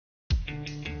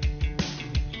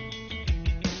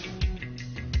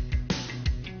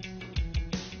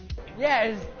Yeah,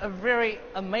 it's a very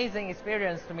amazing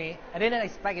experience to me. I didn't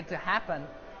expect it to happen,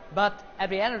 but at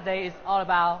the end of the day, it's all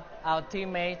about our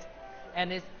teammates,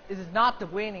 and it is not the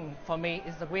winning for me,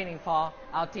 it's the winning for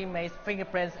our teammates,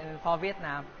 fingerprints, and for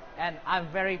Vietnam. And I'm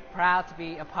very proud to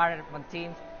be a part of one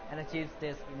team and achieve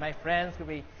this. My friends will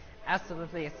be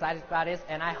absolutely excited about this,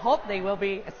 and I hope they will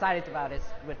be excited about this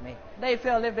with me. They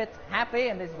feel a little bit happy,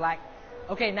 and it's like,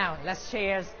 okay, now let's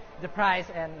share the prize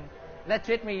and let's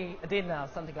treat me a dinner or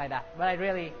something like that. But I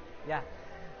really, yeah,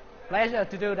 pleasure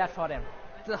to do that for them.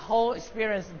 The whole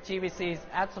experience in GBC is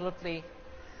absolutely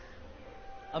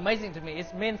amazing to me.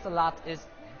 It means a lot. It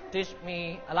teach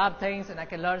me a lot of things, and I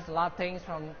can learn a lot of things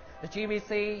from the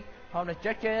GBC, from the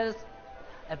judges,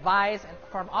 advice, and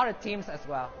from other teams as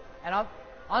well. And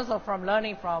also from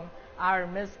learning from our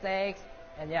mistakes.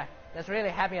 And yeah, that's really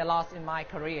helped me a lot in my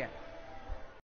career.